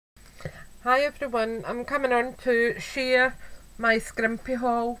Hi everyone, I'm coming on to share my Scrimpy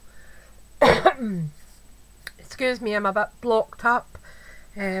haul. Excuse me, I'm a bit blocked up.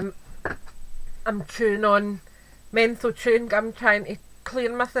 I'm chewing on menthol chewing gum, trying to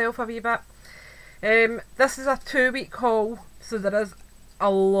clear myself a wee bit. This is a 2-week haul, so there is a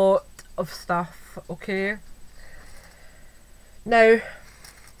lot of stuff, okay? Now,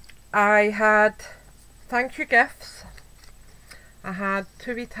 I had thank you gifts. I had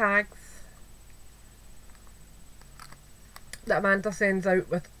 2 wee tags that Amanda sends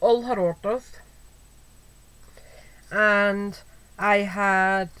out with all her orders, and I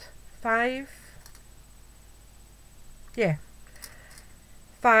had 5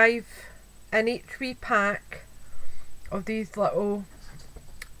 in each wee pack of these little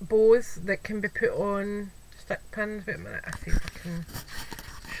bows that can be put on stick pins. Wait a minute, I see if I can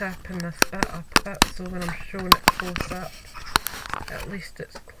sharpen this bit up a bit so when I'm showing it close up at least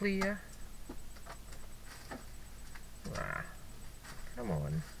it's clear. Come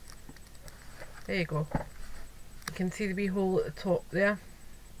on. There you go. You can see the wee hole at the top there.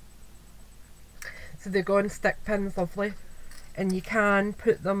 So they go on stick pins, lovely. And you can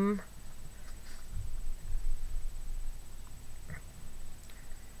put them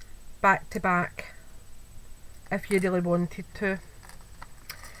back to back if you really wanted to.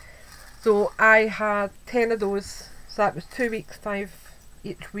 So I had 10 of those. So that was 2 weeks, 5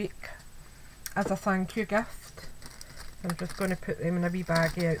 each week as a thank you gift. I'm just going to put them in a wee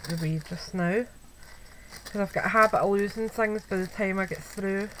baggie out the way just now, because I've got a habit of losing things by the time I get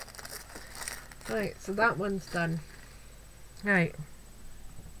through. Right, so that one's done. Right,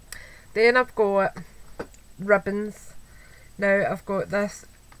 then I've got ribbons. Now I've got this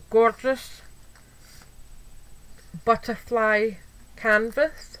gorgeous butterfly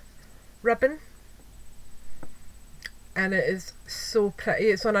canvas ribbon, and it is so pretty.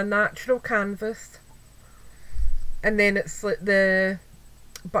 It's on a natural canvas, and then it's like the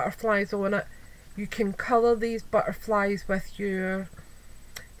butterflies on it. You can colour these butterflies with your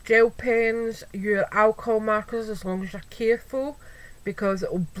gel pens, your alcohol markers, as long as you're careful, because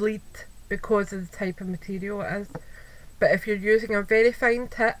it will bleed because of the type of material it is. But if you're using a very fine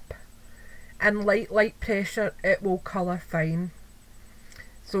tip and light pressure, it will colour fine.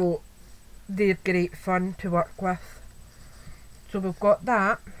 So they're great fun to work with. So we've got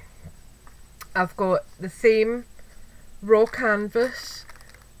that. I've got the same raw canvas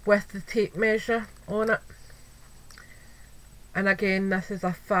with the tape measure on it, and again this is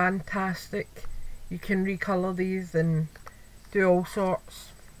a fantastic, you can recolour these and do all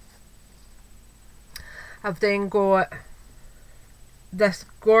sorts. I've then got this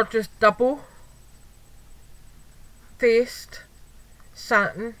gorgeous double faced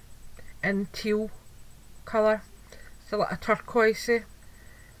satin in teal colour, so like a turquoisey,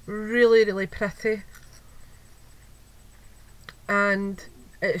 really pretty, and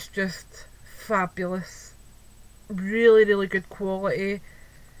it's just fabulous, really good quality,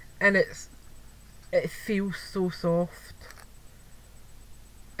 and it feels so soft.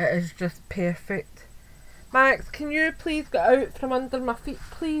 It is just perfect. Max, can you please get out from under my feet,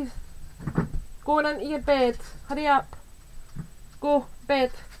 please? Going into your bed, hurry up, go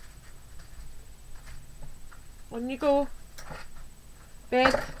bed, on you go,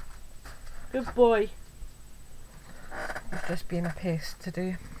 bed, good boy. I've just been a pest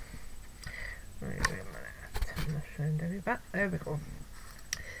today. Right, wait a minute, turn this round a wee bit, there we go.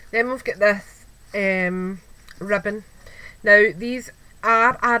 Then we've got this ribbon. Now these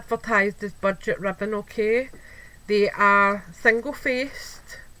are advertised as budget ribbon, okay? They are single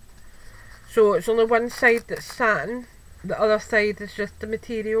faced, so it's only one side that's satin, the other side is just the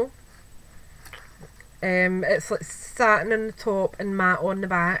material. It's like satin on the top and matte on the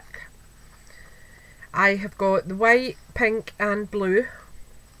back. I have got the white, pink and blue,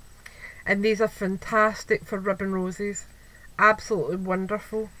 and these are fantastic for ribbon roses, absolutely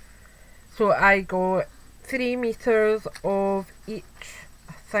wonderful. So I got 3 meters of each,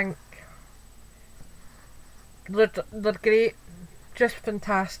 I think. They're great, just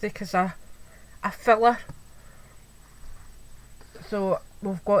fantastic as a filler. So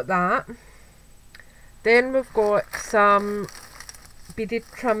we've got that. Then we've got some beaded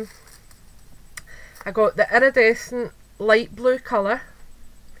trim. I got the iridescent light blue colour.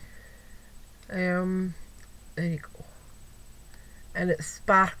 There you go. And it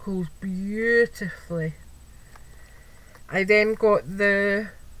sparkles beautifully. I then got the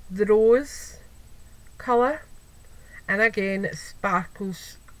rose colour, and again it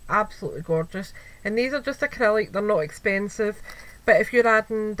sparkles absolutely gorgeous. And these are just acrylic, they're not expensive, but if you're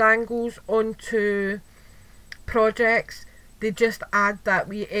adding dangles onto projects, they just add that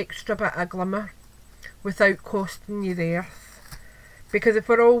wee extra bit of glimmer without costing you the earth. Because if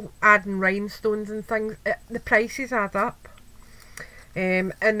we're all adding rhinestones and things, the prices add up.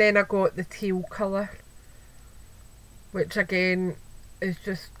 And then I got the teal colour, which again is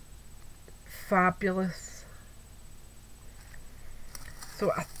just fabulous.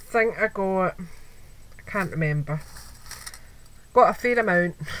 So I think I can't remember, got a fair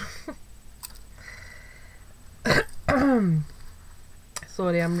amount.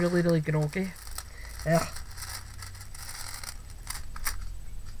 Sorry, I'm really groggy. Ugh.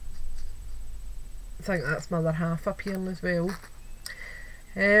 I think that's my other half up here as well.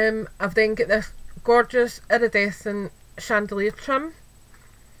 I've then got this gorgeous iridescent chandelier trim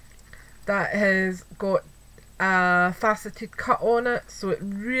that has got a faceted cut on it, so it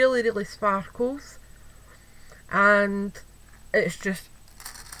really sparkles, and it's just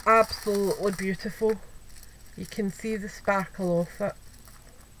absolutely beautiful. You can see the sparkle off it.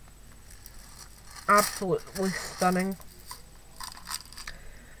 Absolutely stunning.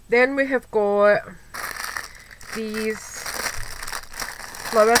 Then we have got these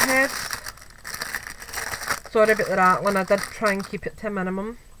flower heads. Sorry about the rattling, I did try and keep it to a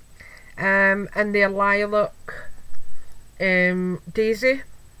minimum. And they're lilac daisy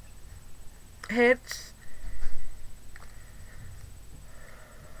heads.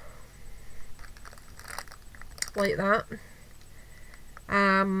 Like that.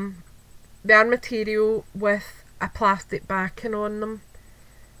 They are material with a plastic backing on them,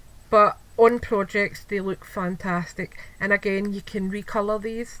 but on projects they look fantastic. And again, you can recolour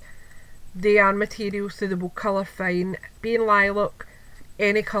these. They are material, so they will colour fine. Being lilac,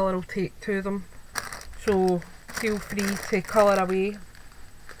 any colour will take to them, so feel free to colour away.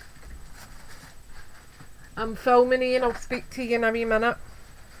 I'm filming you and I'll speak to you in a wee minute.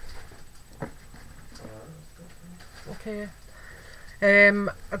 Okay.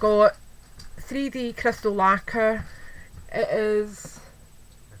 I got 3D crystal lacquer. It's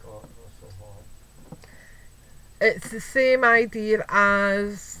the same idea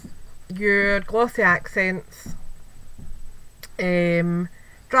as your glossy accents.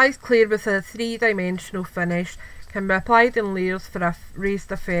 Dries clear with a 3-dimensional finish, can be applied in layers for a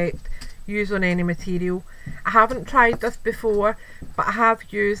raised effect, used on any material. I haven't tried this before, but I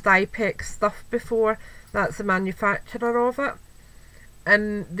have used Ipex stuff before. That's the manufacturer of it,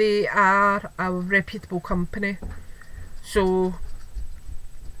 and they are a reputable company, so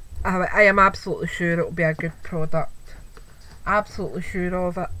I am absolutely sure it will be a good product. Absolutely sure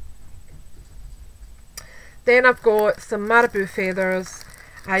of it. Then I've got some marabou feathers.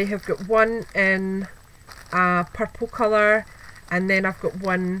 I have got one in a purple colour, and then I've got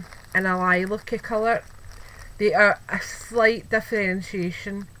one in a lilac-y colour. They are a slight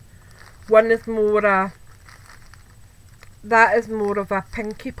differentiation. One is more that is more of a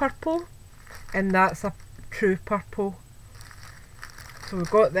pinky purple, and that's a true purple. So we've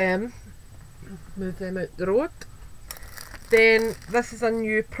got them. Move them out the road. Then this is a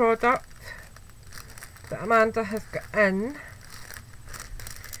new product that Amanda has got in,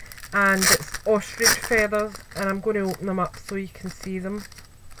 and it's ostrich feathers, and I'm going to open them up so you can see them.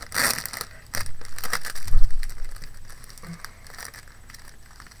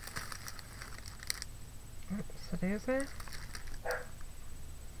 So there's it.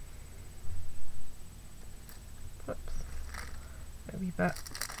 Oops, a wee bit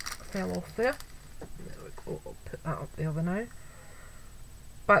fell off there. There we go, I'll put that up there now.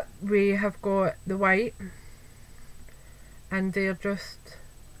 But we have got the white, and they're just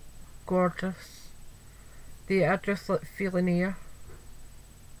gorgeous. They are just like feeling air.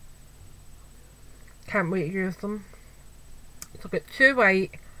 Can't wait to use them. So I've got 2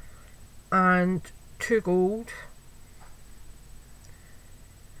 white and 2 gold,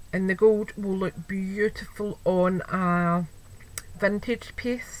 and the gold will look beautiful on a vintage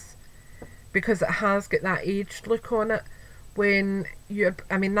piece because it has got that aged look on it. When you're,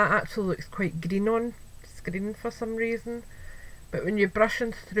 I mean, that actually looks quite green on screen for some reason, but when you're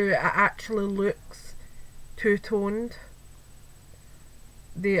brushing through it, it actually looks two-toned.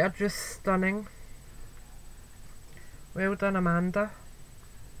 They are just stunning. Well done, Amanda.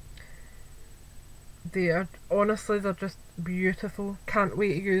 They are, honestly, they're just beautiful. Can't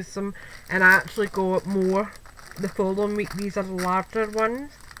wait to use them. And I actually got more the following week. These are the larger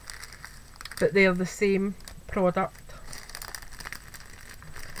ones, but they're the same product.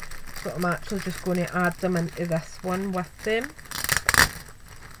 So I'm actually just going to add them into this one with them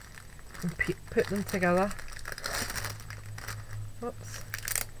and put them together. Oops.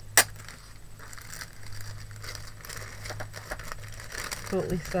 So at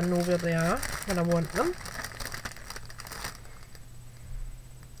least I know where they are when I want them.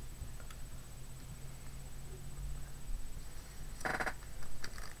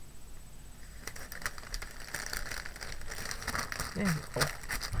 There we go.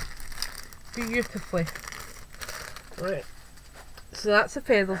 Beautifully. Right. So that's the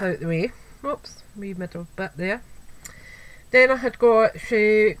feathers out the way. Oops, wee middle bit there. Then I had got,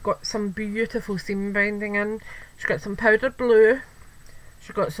 she got some beautiful seam binding in. She got some powdered blue.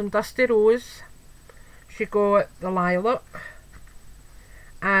 She got some dusty rose. She got the lilac.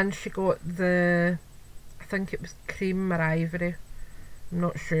 And she got the, I think it was cream or ivory. I'm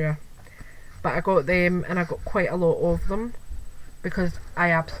not sure. But I got them, and I got quite a lot of them because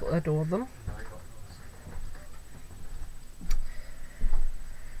I absolutely adore them.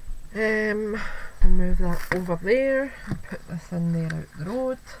 I'll move that over there and put this in there out the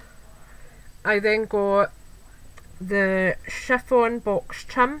road. I then got the chiffon box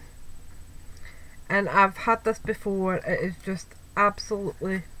trim, and I've had this before. It is just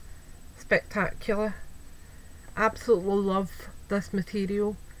absolutely spectacular. Absolutely love this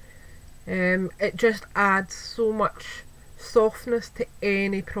material. It just adds so much softness to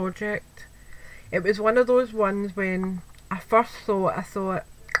any project. It was one of those ones when I first saw it, I thought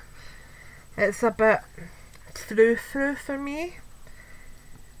it's a bit frou-frou for me,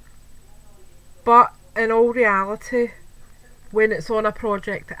 but in all reality, when it's on a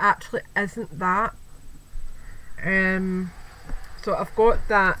project, it actually isn't that. So I've got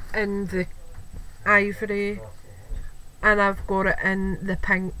that in the ivory, and I've got it in the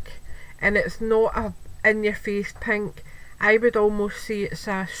pink, and it's not a in-your-face pink. I would almost say it's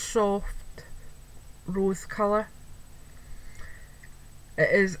a soft rose colour.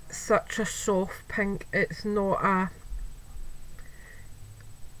 It is such a soft pink. It's not a,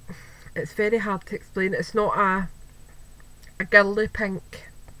 it's very hard to explain. It's not a girly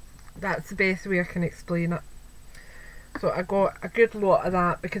pink. That's the best way I can explain it. So I got a good lot of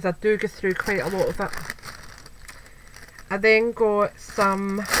that because I do go through quite a lot of it. I then got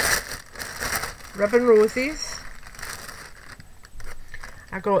some ribbon roses.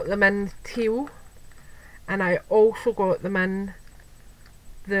 I got them in teal, and I also got them in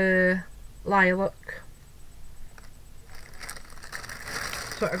the lilac.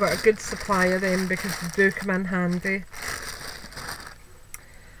 So I got a good supply of them because they do come in handy.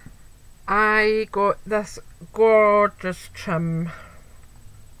 I got this gorgeous trim.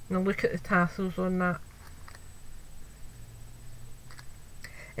 Now look at the tassels on that.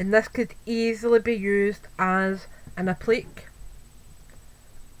 And this could easily be used as an applique.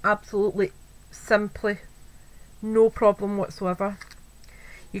 Absolutely, simply, no problem whatsoever.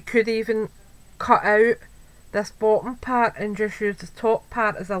 You could even cut out this bottom part and just use the top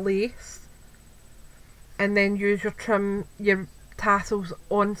part as a lace, and then use your trim, your tassels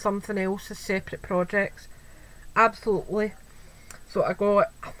on something else as separate projects. Absolutely. So I got,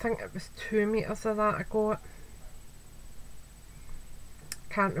 I think it was 2 meters of that I got.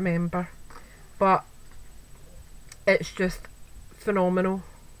 Can't remember, but it's just phenomenal,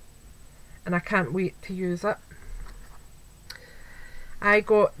 and I can't wait to use it. I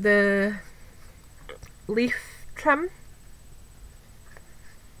got the leaf trim.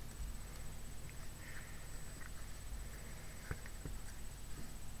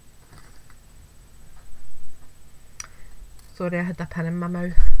 Sorry, I had a pin in my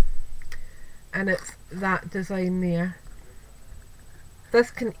mouth. And it's that design there.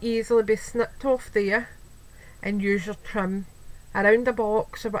 This can easily be snipped off there and use your trim around the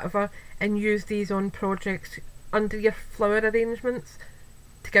box or whatever, and use these on projects under your flower arrangements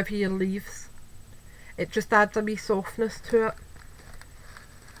to give you your leaves. It just adds a wee softness to it.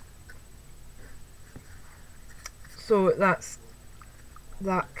 So that's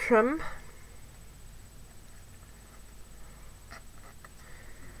that trim.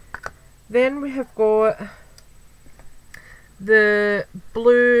 Then we have got the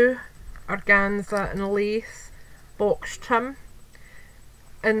blue organza and lace box trim,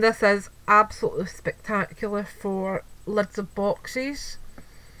 and this is absolutely spectacular for lids of boxes,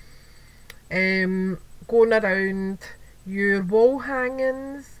 going around your wall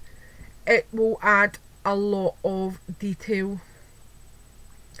hangings. It will add a lot of detail,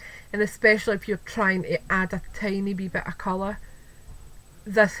 and especially if you're trying to add a tiny wee bit of colour,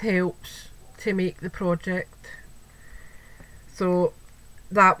 this helps to make the project. So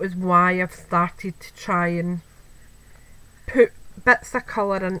that was why I've started to try and put bits of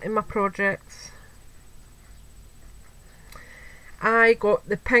colour into my projects. I got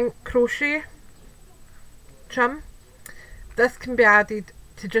the pink crochet trim. This can be added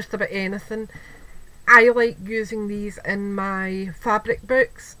to just about anything. I like using these in my fabric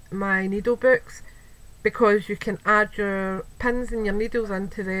books, my needle books, because you can add your pins and your needles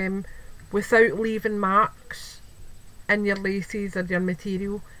into them without leaving marks in your laces or your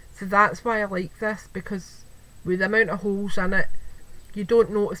material. So that's why I like this, because with the amount of holes in it, You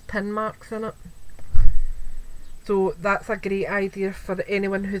don't notice pin marks in it. So that's a great idea for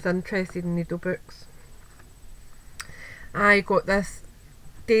anyone who's interested in needle books. I got this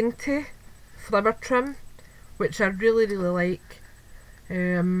dainty flower trim, which I really like.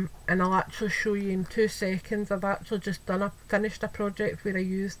 And I'll actually show you in 2 seconds. I've actually just finished a project where I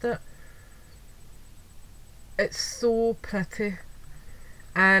used it. It's so pretty,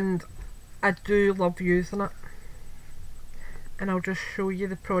 and I do love using it. And I'll just show you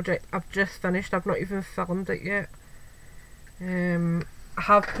the project I've just finished. I've not even filmed it yet. I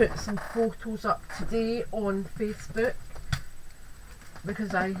have put some photos up today on Facebook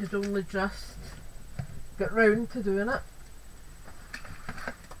because I had only just got round to doing it.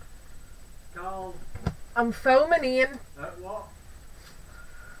 Carl. I'm filming, Ian. What?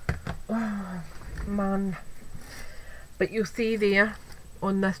 Oh, man. But you'll see there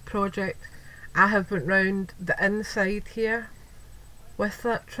on this project, I have went round the inside here with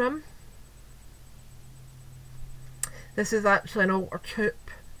that trim. This is actually an altered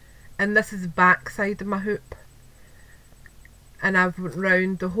hoop, and this is the back side of my hoop. And I've went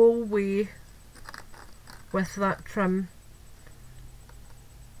round the whole way with that trim.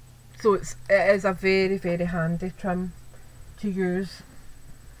 So it is a very, very handy trim to use.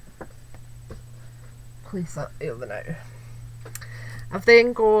 Place that there now. I've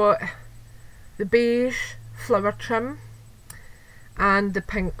then got the beige flower trim and the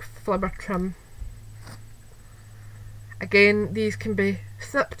pink flower trim. Again, these can be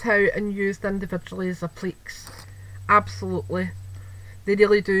snipped out and used individually as appliques. Absolutely. They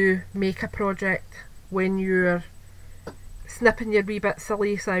really do make a project when you're snipping your wee bits of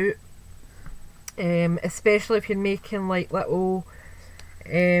lace out. Especially if you're making like little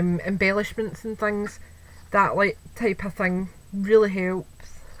embellishments and things. That like type of thing really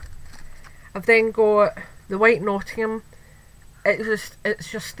helps. I've then got the white Nottingham.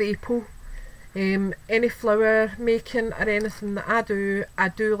 It's your staple. Any flower making or anything that I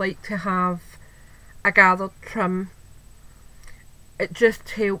do like to have a gathered trim. It just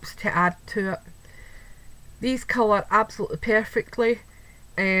helps to add to it. These colour absolutely perfectly,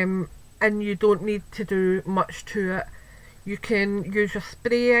 and you don't need to do much to it. You can use your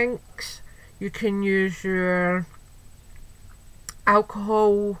spray inks, you can use your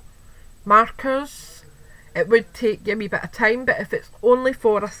alcohol markers. It would take you a wee bit of time, but if it's only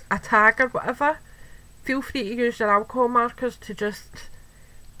for a tag or whatever, feel free to use your alcohol markers to just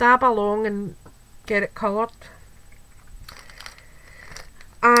dab along and get it coloured.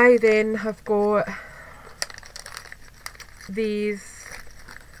 I then have got these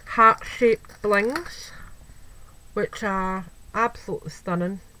heart-shaped blings, which are absolutely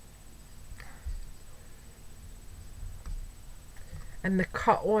stunning. And the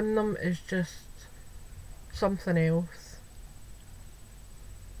cut on them is just something else.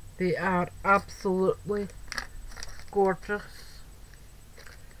 They are absolutely gorgeous.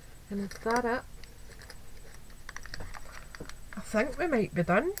 And is that it? I think we might be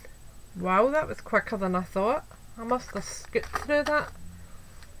done. Wow, that was quicker than I thought. I must have skipped through that.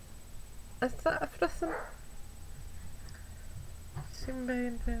 Is that everything?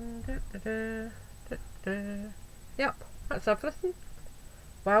 Yep, that's everything.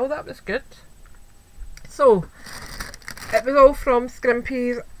 Wow, that was good. So, it was all from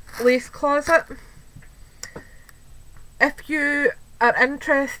Scrimpys Lace Closet. If you are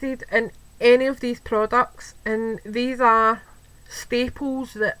interested in any of these products, and these are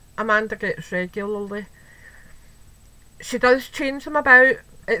staples that Amanda gets regularly, she does change them about.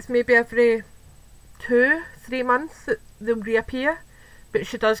 It's maybe every 2-3 months that they'll reappear, but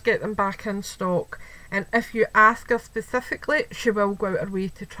she does get them back in stock. And if you ask her specifically, she will go out her way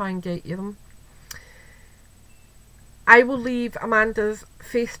to try and get you them. I will leave Amanda's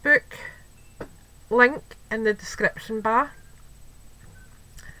Facebook link in the description bar.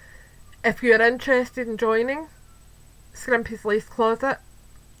 If you are interested in joining Scrimpys Lace Closet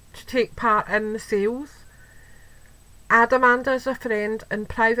to take part in the sales, add Amanda as a friend and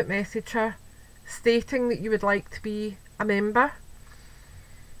private message her stating that you would like to be a member,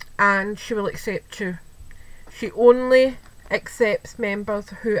 and she will accept you. She only accepts members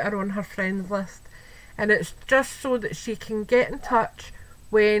who are on her friends list, and it's just so that she can get in touch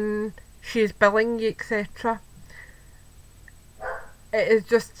when she's billing you, etc. It is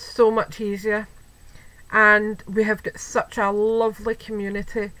just so much easier, and we have got such a lovely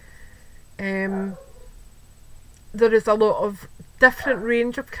community. There is a lot of different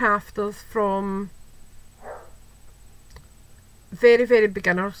range of crafters, from very, very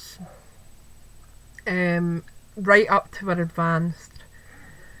beginners right up to our advanced.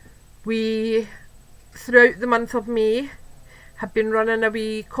 We, throughout the month of May, have been running a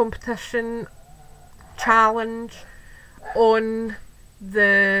wee competition challenge on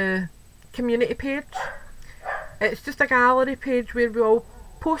the community page. It's just a gallery page where we all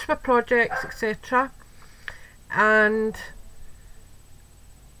post my projects, etc. And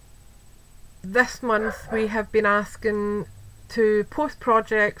this month we have been asking to post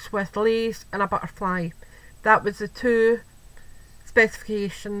projects with lace and a butterfly. That was the two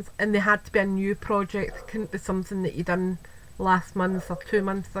specifications, and they had to be a new project. It couldn't be something that you done last month or 2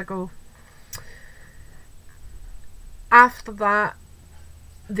 months ago. After that,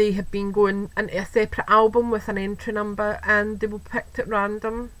 they have been going into a separate album with an entry number, and they were picked at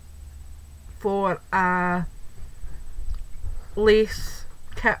random for a lace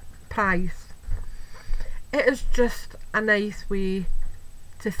kit prize. It is just a nice way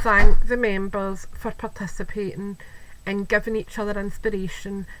to thank the members for participating and giving each other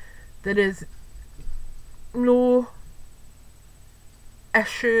inspiration. There is no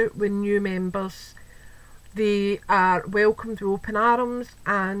issue with new members. They are welcomed with open arms,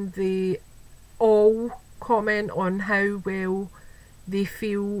 and they all comment on how well they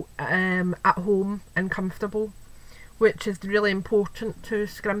feel at home and comfortable, which is really important to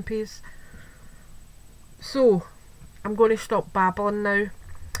Scrimpys. So I'm going to stop babbling now,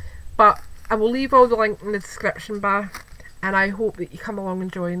 but I will leave all the link in the description bar, and I hope that you come along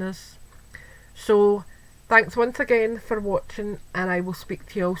and join us. So thanks once again for watching, and I will speak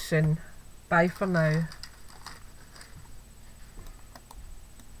to you all soon. Bye for now.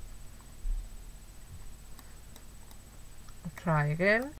 Try again.